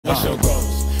What's your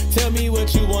goals? Tell me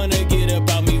what you wanna get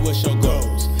about me. What's your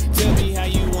goals? Tell me how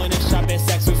you wanna shop at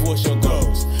Saks with. What's your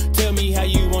goals? Tell me how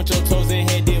you want your toes and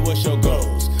head did. What's your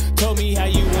goals? Tell me how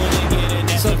you wanna get in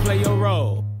that. So play your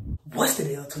role. What's the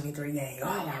deal, 23 gang?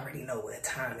 Y'all already know what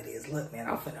time it is. Look, man,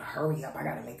 I'm finna hurry up. I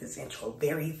gotta make this intro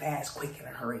very fast, quick, in a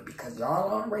hurry because y'all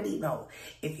already know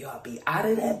if y'all be out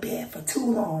of that bed for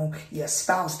too long, your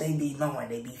spouse, they be knowing.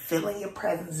 They be feeling your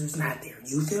presence is not there.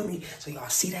 You feel me? So y'all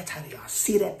see that title, y'all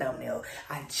see that thumbnail.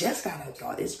 I just got up,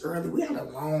 y'all. It's early. We had a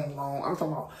long, I'm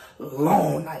talking about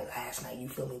long night last night, you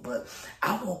feel me? But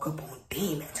I woke up on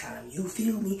demon time, you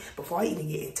feel me? Before I even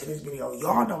get into this video,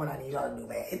 y'all know what I need y'all to do,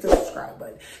 man. Hit the subscribe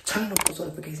button. Turn the post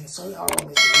notifications so y'all don't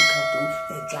miss when we come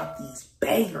through and drop these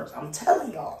bangers. I'm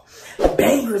telling y'all,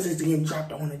 bangers is getting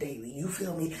dropped on the daily. You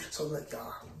feel me? So look,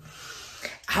 y'all,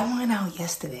 I went out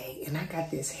yesterday and I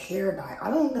got this hair dye. I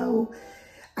don't know.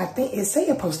 I think it's saying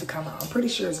supposed to come out. I'm pretty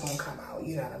sure it's gonna come out.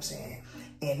 You know what I'm saying?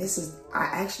 And this is, I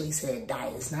actually said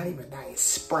dye. It's not even dye, it's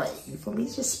spray. You feel me?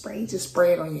 It's just spray. Just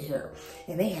spray it on your hair.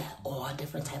 And they have all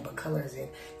different type of colors. And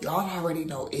y'all already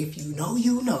know. If you know,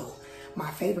 you know. My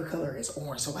favorite color is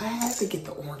orange, so I had to get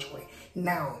the orange one.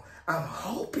 Now, I'm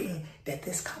hoping that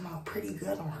this come out pretty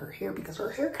good on her hair because her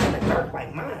hair kind of dark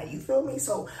like mine, you feel me?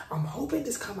 So, I'm hoping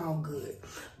this come out good.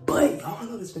 But, y'all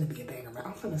know this is going to be a banger, man.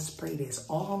 I'm going to spray this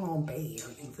all on bae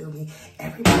hair, you feel me?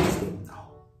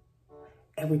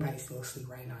 Everybody's still asleep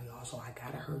right now, y'all, so I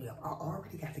gotta hurry up. I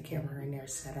already got the camera in there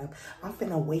set up. I'm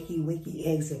finna wakey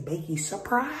eggs and bakey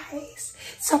surprise.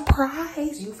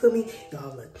 You feel me?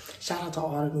 Y'all, look, shout out to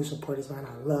all the new supporters, man.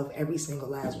 I love every single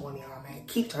last one of y'all, man.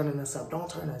 Keep turning us up. Don't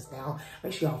turn us down.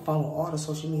 Make sure y'all follow all the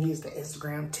social medias, the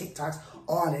Instagram, TikToks,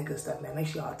 all that good stuff, man. Make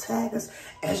sure y'all tag us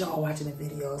as y'all watching the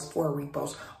videos for a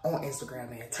repost on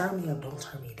Instagram, man. Turn me up, don't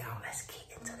turn me down. Let's get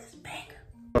into this banger.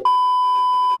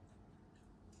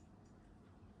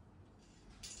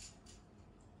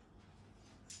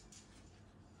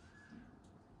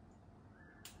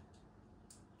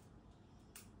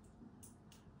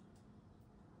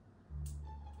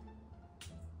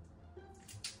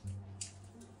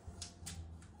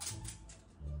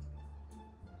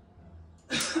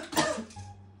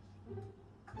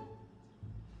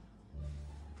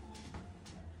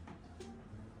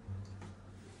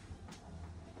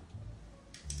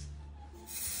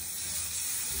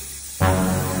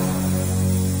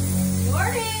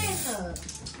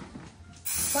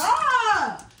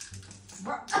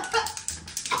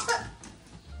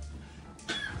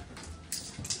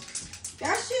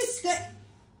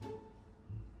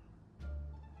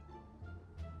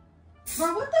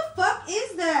 Bro, what the fuck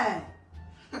is that?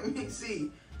 Let me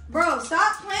see. Bro,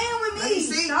 stop playing with me. Let me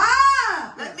see.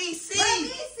 Stop. Let me see. Let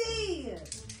me see.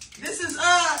 This is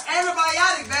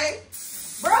antibiotic, babe.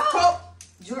 Bro.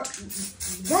 Jordan,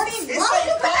 It why say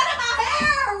you put that in my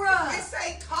hair? It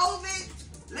say COVID.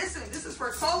 Listen, this is for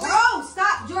COVID. Bro,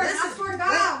 stop, Jordan. Listen, I swear to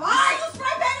God. Why are you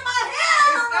spray painting my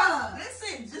hair?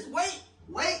 Listen, just wait.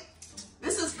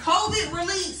 This is COVID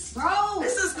release. Bro.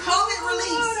 This is COVID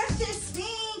release. That shit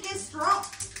stink. It's strong.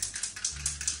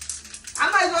 I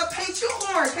might as well paint you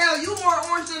orange. Hell, you more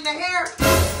orange than the hair.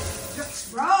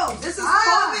 Bro, this is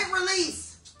COVID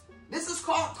release. This is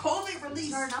called COVID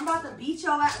release. Jordan, I'm about to beat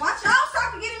your ass. Watch out,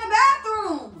 stop to get in the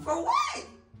bathroom. For what?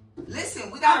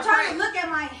 Listen, we gotta pray. I'm trying to look at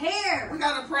my hair. We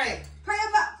gotta pray. Pray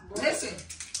about. Listen.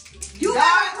 You God,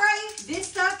 better pray. This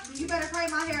stuff, you better pray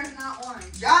my hair is not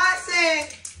orange. God said.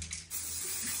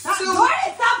 Jordan,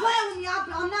 stop playing with me.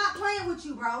 I'm not playing with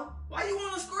you, bro. Why you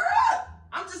want to square up?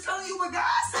 I'm just telling you what God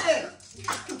said.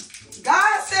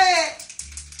 God said,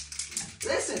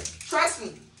 listen, trust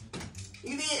me.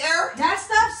 You need air? That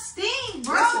stuff stinks,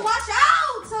 bro. Listen. Watch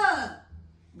out.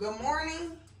 Good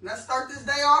morning. Let's start this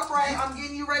day off right. I'm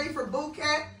getting you ready for boot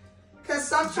camp. Because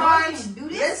sometimes, Jordan,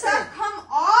 do this stuff come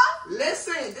off?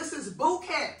 Listen, this is boot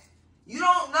camp. You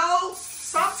don't know,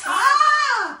 sometimes.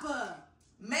 Stop.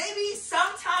 Maybe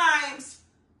sometimes,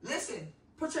 listen,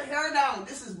 put your hair down.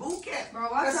 This is boot camp. Bro,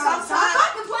 watch out. Stop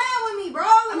fucking playing with me, bro.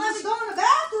 Let me go in the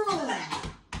bathroom.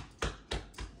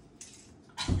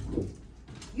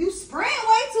 You spraying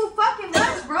way too fucking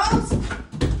much, bro.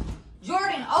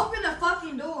 Jordan, open the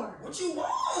fucking door. What you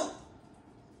want?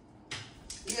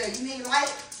 Yeah, you need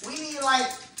light. We need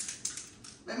light.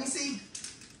 Let me see.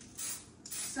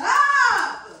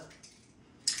 Stop.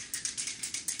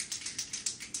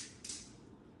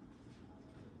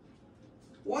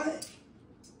 What?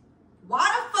 Why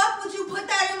the fuck would you put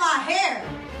that in my hair?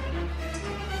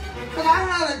 Because I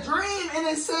had a dream and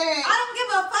it said... I don't give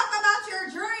a fuck about your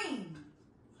dream.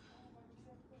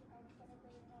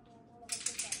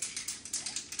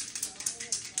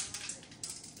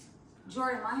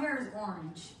 Jordan, my hair is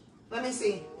orange. Let me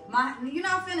see. You're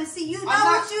not finna see. You know I'm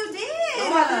not- what you did.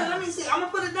 No, let me see. I'm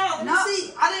gonna put it down. Let me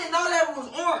see. I didn't know that it was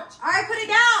orange. All right, put it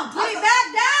down. Put it back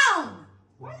down.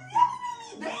 Why you yelling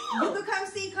at me? Damn. You can come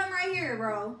see. Come right here,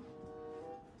 bro.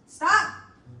 Stop.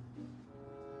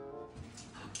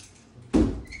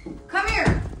 Come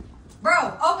here.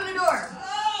 Bro, open the door.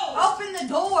 No. Open the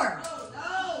door.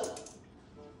 No.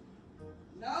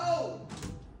 No.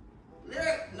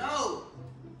 Lyric, no.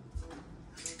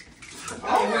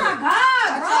 Oh my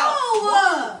God,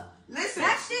 bro. Listen.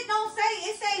 That shit don't say,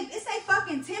 it say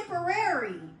fucking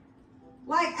temporary.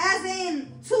 Like, as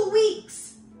in 2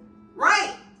 weeks.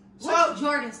 Right. What, So,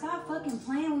 Jordan, stop fucking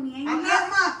playing with me. Ain't I'm you got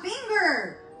my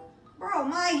finger. Bro,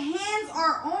 my hands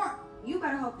are on. You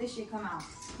better hope this shit come out.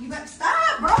 You better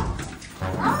stop, bro.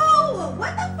 Bro,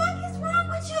 what the fuck is wrong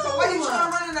with you? so why you trying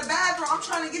to run in the bathroom? I'm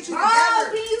trying to get you Bro,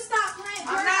 together. can you stop playing?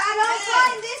 I'm Jordan, not I don't playing.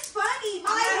 find this funny.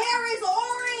 My hair is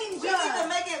orange. We need to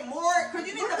make it more, because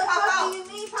you need What to the pop fuck out. do you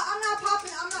mean? I'm not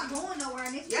popping. I'm not going nowhere.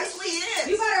 And Yes, we is.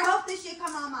 You better hope this shit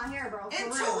come out my hair, bro. In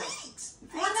 2 For real. weeks.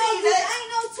 I ain't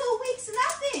no 2 weeks,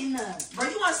 nothing. Bro,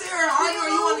 you want to sit here and argue or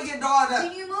you want to get dolled up?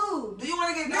 Can you move? Do you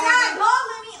want to get You're dolled not up?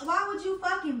 calling me. Why would you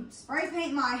fucking spray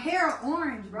paint my hair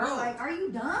orange, bro? Bro, Like, are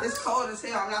you dumb? It's cold as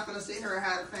hell. I'm not going to sit here and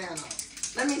have a fan on.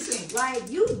 Let me see. Like,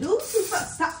 you do too fuck.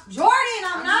 Stop. Jordan,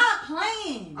 I'm not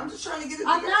playing. I'm just trying to get it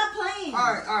I'm together. not playing.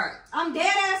 All right. I'm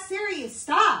dead ass serious.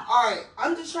 Stop. All right.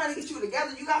 I'm just trying to get you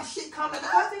together. You got shit coming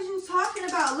What up. is you talking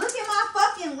about? Look at my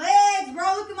fucking legs,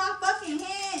 bro. Look at my fucking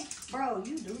hand. Bro,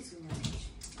 you do too much.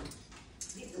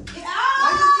 Get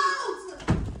out!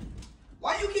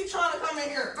 Why you keep trying to come in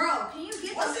here? Bro, can you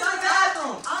get What's the in fuck the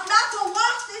bathroom? out? I'm not gonna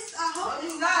watch this. I hope No,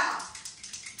 you not.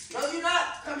 No, you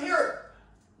not. Come here.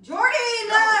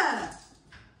 Jordan!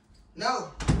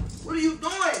 No. What are you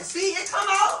doing? See, it come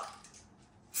out.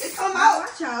 It come Bro, out.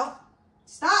 watch out.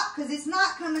 Stop, because it's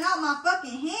not coming out my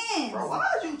fucking hands. Bro, why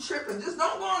are you tripping? Just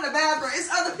don't go in the bathroom. It's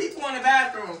other people in the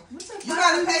bathroom. What the You fuck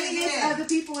gotta you pay to think get it's in. other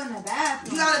people in the bathroom.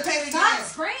 You gotta pay to Stop get in.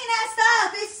 spraying that stuff.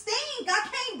 It stink. I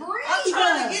can't breathe. I'm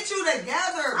trying to get you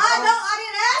together, bro. I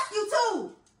didn't ask you to.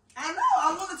 I know. I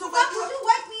wanted to What wake would you you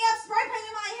up. wake me up spray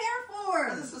painting my hair for?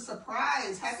 It's a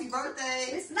surprise. Happy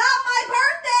birthday. It's not my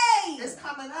birthday. It's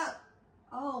coming up.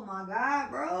 Oh my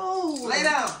God, bro. Lay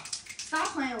down.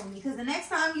 Stop playing with me, because the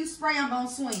next time you spray, I'm gonna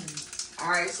swing.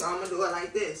 All right, so I'm gonna do it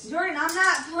like this. Jordan, I'm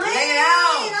not playing. Lay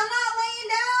down. I'm not laying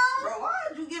down. Bro, why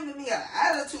are you giving me an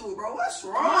attitude, bro? What's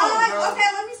wrong, Alright, bro? okay,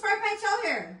 let me spray paint your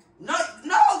hair. No,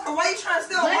 cause why you trying to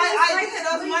steal Let my me spray idea? paint-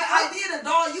 That's let my me- idea to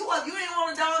doll you up. You didn't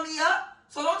want to doll me up.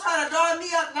 So don't try to doll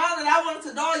me up now that I wanted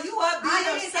to doll you up. Be I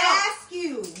didn't yourself. ask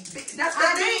you. That's the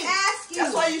I thing. didn't ask you.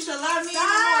 That's why you should love me Stop.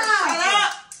 anymore. Shut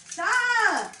up.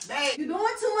 Stop. Babe, You're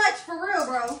doing too much for real,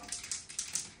 bro.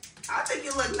 I think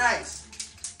you look nice.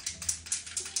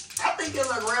 I think you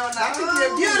look real nice. I think Oh.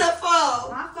 you're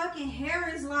beautiful. My fucking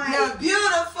hair is like. You're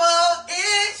beautiful.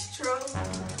 It's true.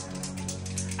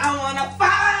 I want to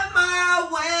find my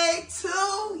way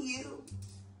to you.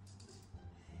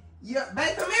 Yeah,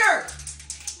 babe, come here.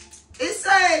 It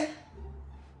say,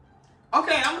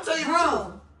 okay, I'm going to tell you the truth.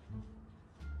 Bro,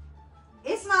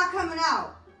 it's not coming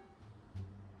out.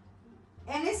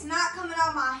 And it's not coming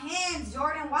out my hands,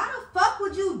 Jordan. Why the fuck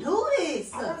would you do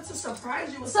this? I wanted to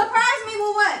surprise you with Surprise me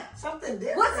with what? something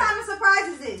different. What kind of surprise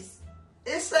is this?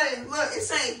 It say, look, it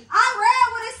say, I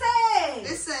read what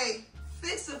it it said. say,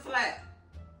 fix it flat.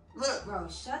 Look. Bro,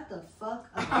 shut the fuck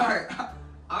up.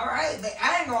 All right. But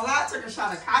I ain't gonna lie, I took a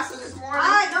shot of Casa this morning.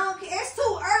 I don't care. It's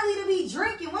too early to be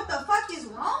drinking. What the fuck is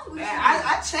wrong with Man, you?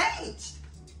 I changed.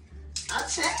 I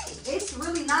changed. It's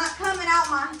really not coming out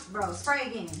my... Bro, spray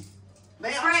again.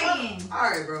 Man, Spray I'm again. all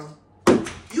right, bro.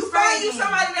 You Spray find you again.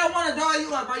 somebody that want to doll you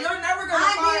up, bro. You're never gonna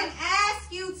I find. didn't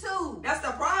ask you to. That's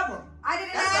the problem. I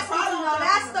didn't That's the ask you to. problem No, with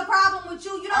that's you. the problem with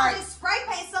you. You don't All right. just spray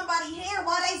paint somebody's hair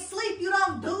while they sleep. You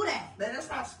don't do that. Man, that's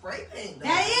not spray paint. Though.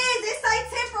 That is. It's like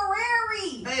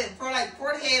temporary. Man, for like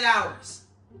 48 hours.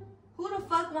 Who the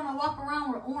fuck want to walk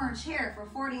around with orange hair for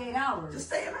 48 hours? Just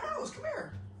stay in the house. Come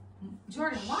here.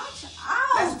 Jordan, watch out.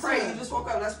 Let's pray. You just woke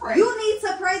up. Let's pray. You need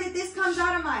to pray that this comes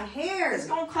out of my hair. It's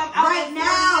gonna come out right in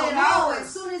now. 48 No, hours. as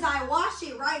soon as I wash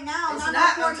it right now, It's not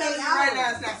not. in I'm 48 telling you hours. right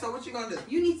now, it's not. So what you gonna do?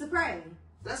 You need to pray.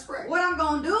 Let's pray. What I'm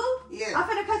gonna do? Yeah. I'm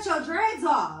finna cut your dreads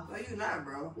off. No, you not,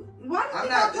 bro. Why do you I'm think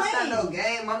not. I'm This playing? not no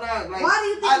game. I'm not like. Why do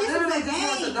you think I this is literally a just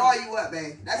want to game? doll you up,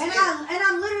 babe. That's And it.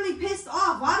 I'm literally pissed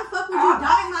off. Why the fuck would you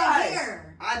dye my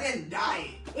hair? I didn't dye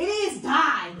it. It is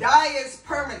dye. Dye is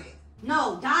permanent.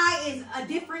 No, dye is a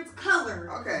different color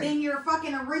Okay. than your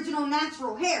fucking original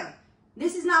natural hair.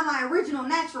 This is not my original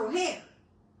natural hair.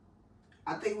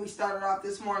 I think we started off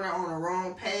this morning on the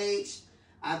wrong page.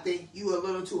 I think you a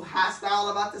little too hostile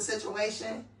about the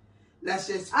situation. Let's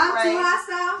just pray. I'm too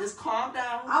hostile? Just calm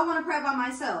down. I want to pray by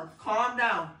myself. Calm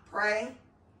down. Pray.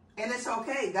 And it's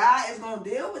okay. God is going to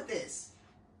deal with this.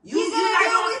 He's going to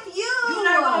deal with you. You're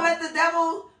not going to let the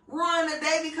devil ruin the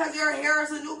day because your hair is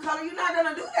a new color. You're not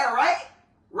going to do that, right?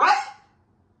 Right?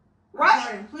 Right?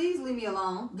 Jordan, please leave me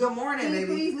alone. Good morning, baby.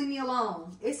 Please leave me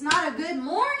alone. It's not a good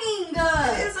morning.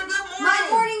 It's a good morning. My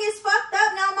morning is fucked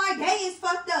up. Now my day is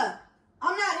fucked up.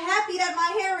 I'm not happy that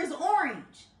my hair is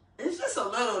orange. It's just a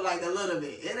little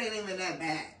bit. It ain't even that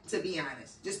bad, to be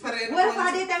honest. Just put it in What a if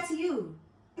I ponytail. did that to you?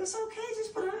 It's okay.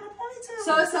 Just put it in a ponytail.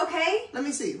 So it's okay? Let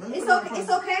me see. It's okay. It's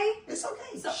okay? It's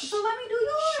okay. So let me do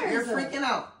yours. You're freaking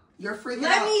out. You're freaking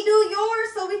out. Let me do yours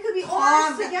so we could be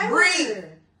orange together. Breathe.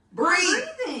 Breathe. I'm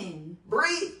breathing.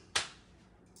 Breathe.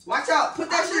 Watch out. Put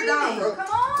that shit down, bro. Come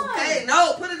on. Okay,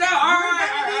 no. Put it down. All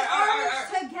right.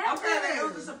 Together. Okay, man. It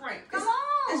was just a prank. Come on.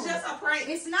 It's just a prank.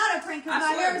 It's not a prank because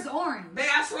my hair is orange. Babe,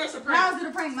 I swear it's a prank. How is it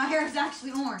a prank? My hair is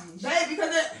actually orange. Babe,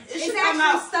 because it should It's come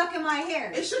actually out. stuck in my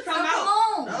hair. It should come So out. Come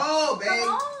on. No, babe. Come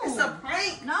on. It's a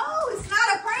prank. No, it's not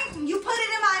a prank. You put it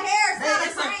in my hair. It's Babe, not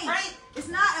it's a prank. a prank. It's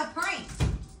not a prank.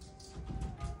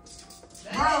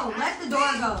 Babe, Bro, let the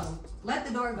door go. Let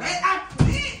the door go. Babe, I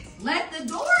quit. Let the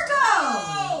door go.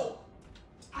 No.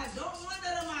 I don't want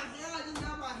that in my hair. I just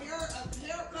got my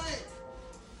haircut.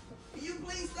 Can you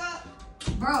please stop?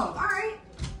 Bro, all right.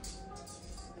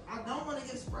 I don't want to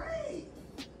get sprayed.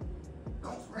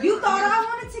 Don't spray You my thought hair. I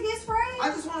wanted to get sprayed? I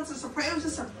just wanted to spray. It was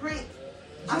just a prank.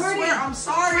 I Jordan, swear, I'm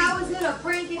sorry. How is it a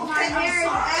prank if my Okay, I'm hair is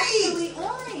sorry. actually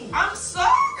orange? I'm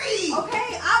sorry. Okay,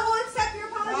 I will accept your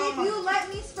apology Oh if my- you let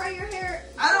me spray your hair.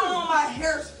 I don't want my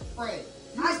hair sprayed.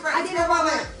 You spray, I spray didn't my want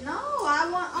hair. No, I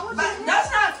want But your hair.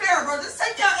 that's not fair, bro. Just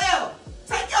take your L.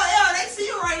 Take your L. They see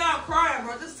you right now crying,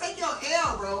 bro. Just take your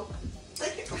L, bro.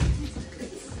 Take it.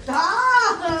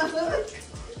 Stop.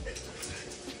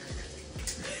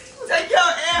 Take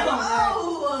your L.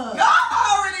 No. Y'all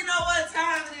already know what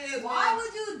time it is, Why man.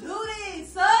 would you do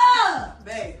this?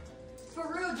 Babe,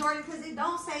 For real, Jordan, because it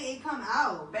don't say it come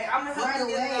out. babe, I'm gonna help Right you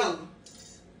get it away. out.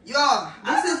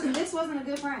 Y'all, This wasn't a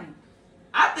good prank.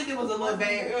 I think it was a little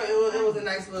bang. It was a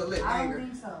nice little lip I banger.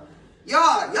 don't think so.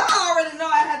 Y'all already know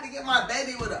I had to get my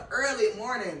baby with an early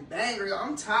morning banger. Y'all,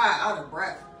 I'm tired, out of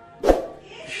breath.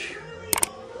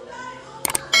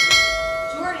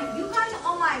 Jordan, you kind of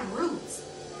on my roots.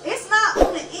 It's not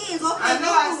on the ends. Okay, I know,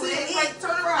 you I know see what it. Like,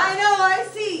 turn around. I know, I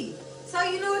see. So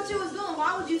you knew what you was doing.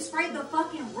 Why would you spray the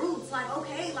fucking roots? Like,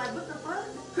 okay, like what the fuck?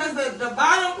 Cause the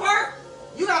bottom part,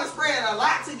 you gotta spray it a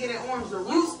lot to get it orange. The You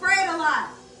root. sprayed a lot.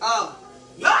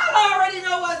 Y'all already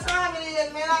know what time it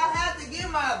is, man. I had to get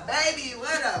my baby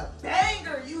with a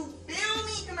banger. You feel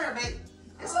me? Come here, baby.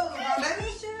 It's okay,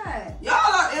 baby. Shit. Y'all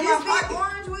are in Just my be pocket.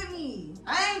 orange with me.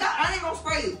 I ain't gonna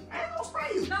spray you. I ain't gonna spray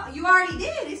you. No, you already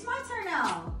did. It's my turn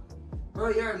now. Bro,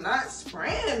 you're not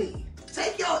spraying me.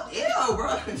 Take your L,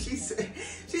 bro.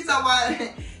 She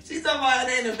talking about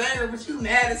it ain't a banger, but you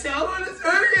mad as hell. I wanna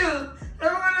spray you.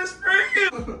 I wanna spray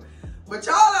you. But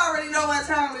y'all already know what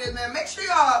time it is, man. Make sure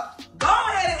y'all go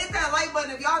ahead and hit that like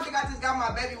button if y'all think I just got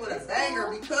my baby with a banger,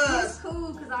 because It's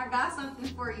cool because I got something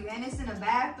for you and it's in the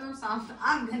bathroom, so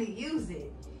I'm gonna use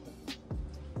it.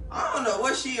 I don't know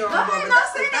what she on, Go bro, ahead, but no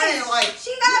that's the thing, finish. like,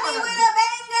 She got me with a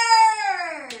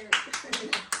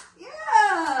banger.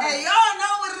 Yeah. Hey, y'all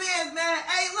know what it is, man.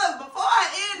 Hey, look, before I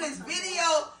end this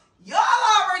video, y'all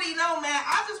already know, man,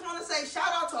 I just want to say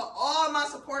shout out to all my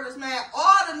supporters, man.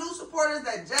 All the new supporters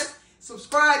that just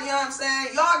subscribed, you know what I'm saying?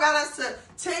 Y'all got us to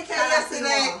 10K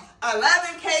yesterday,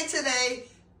 11K today.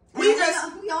 We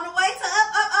on the way to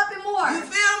up and more. You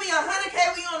feel me?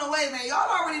 100K, we on the way, man. Y'all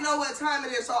already know what time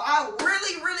it is. So I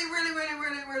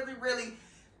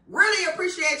really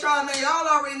appreciate y'all, man. Y'all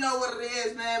already know what it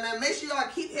is, man. Make sure y'all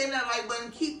keep hitting that like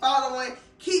button, keep following,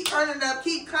 keep turning it up,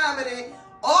 keep commenting,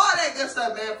 all that good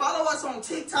stuff, man. Follow us on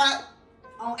TikTok,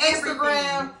 on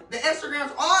Instagram. The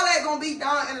Instagrams, all that gonna be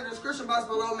down in the description box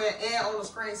below, man, and on the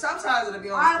screen. Sometimes it'll be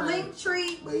on the Our screen. link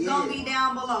tree But yeah. gonna be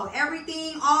down below.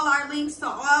 Everything, all our links to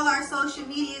all our social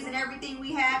medias and everything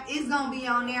we have is gonna be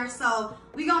on there. So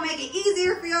we gonna make it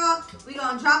easier for y'all. We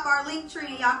gonna drop our link tree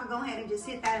and y'all can go ahead and just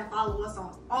hit that and follow us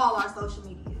on all our social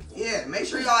medias. Yeah, make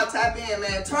sure y'all tap in,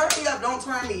 man. Turn me up, don't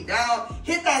turn me down.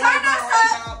 Hit that Turn like button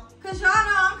right us now. up, cause y'all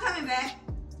know I'm coming back.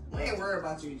 We ain't worried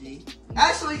about you, G.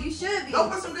 Actually, You should be. go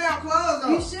put some damn clothes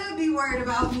on. You should be worried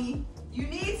about me. You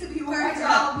need to be worried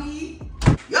about me.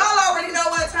 Y'all already know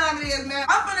what time it is, man.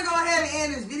 I'm gonna go ahead and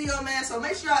end this video, man. So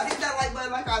make sure y'all hit that like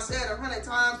button, like I said 100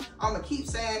 times. I'm gonna keep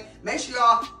saying. Make sure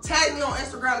y'all tag me on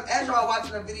Instagram as y'all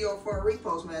watching the video for a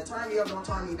repost, man. Turn me up, don't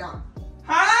turn me down.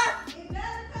 Huh? It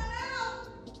better come out.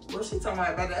 What she talking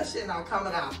about? That shit not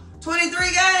coming out. 23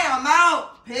 game, I'm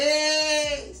out. Peace.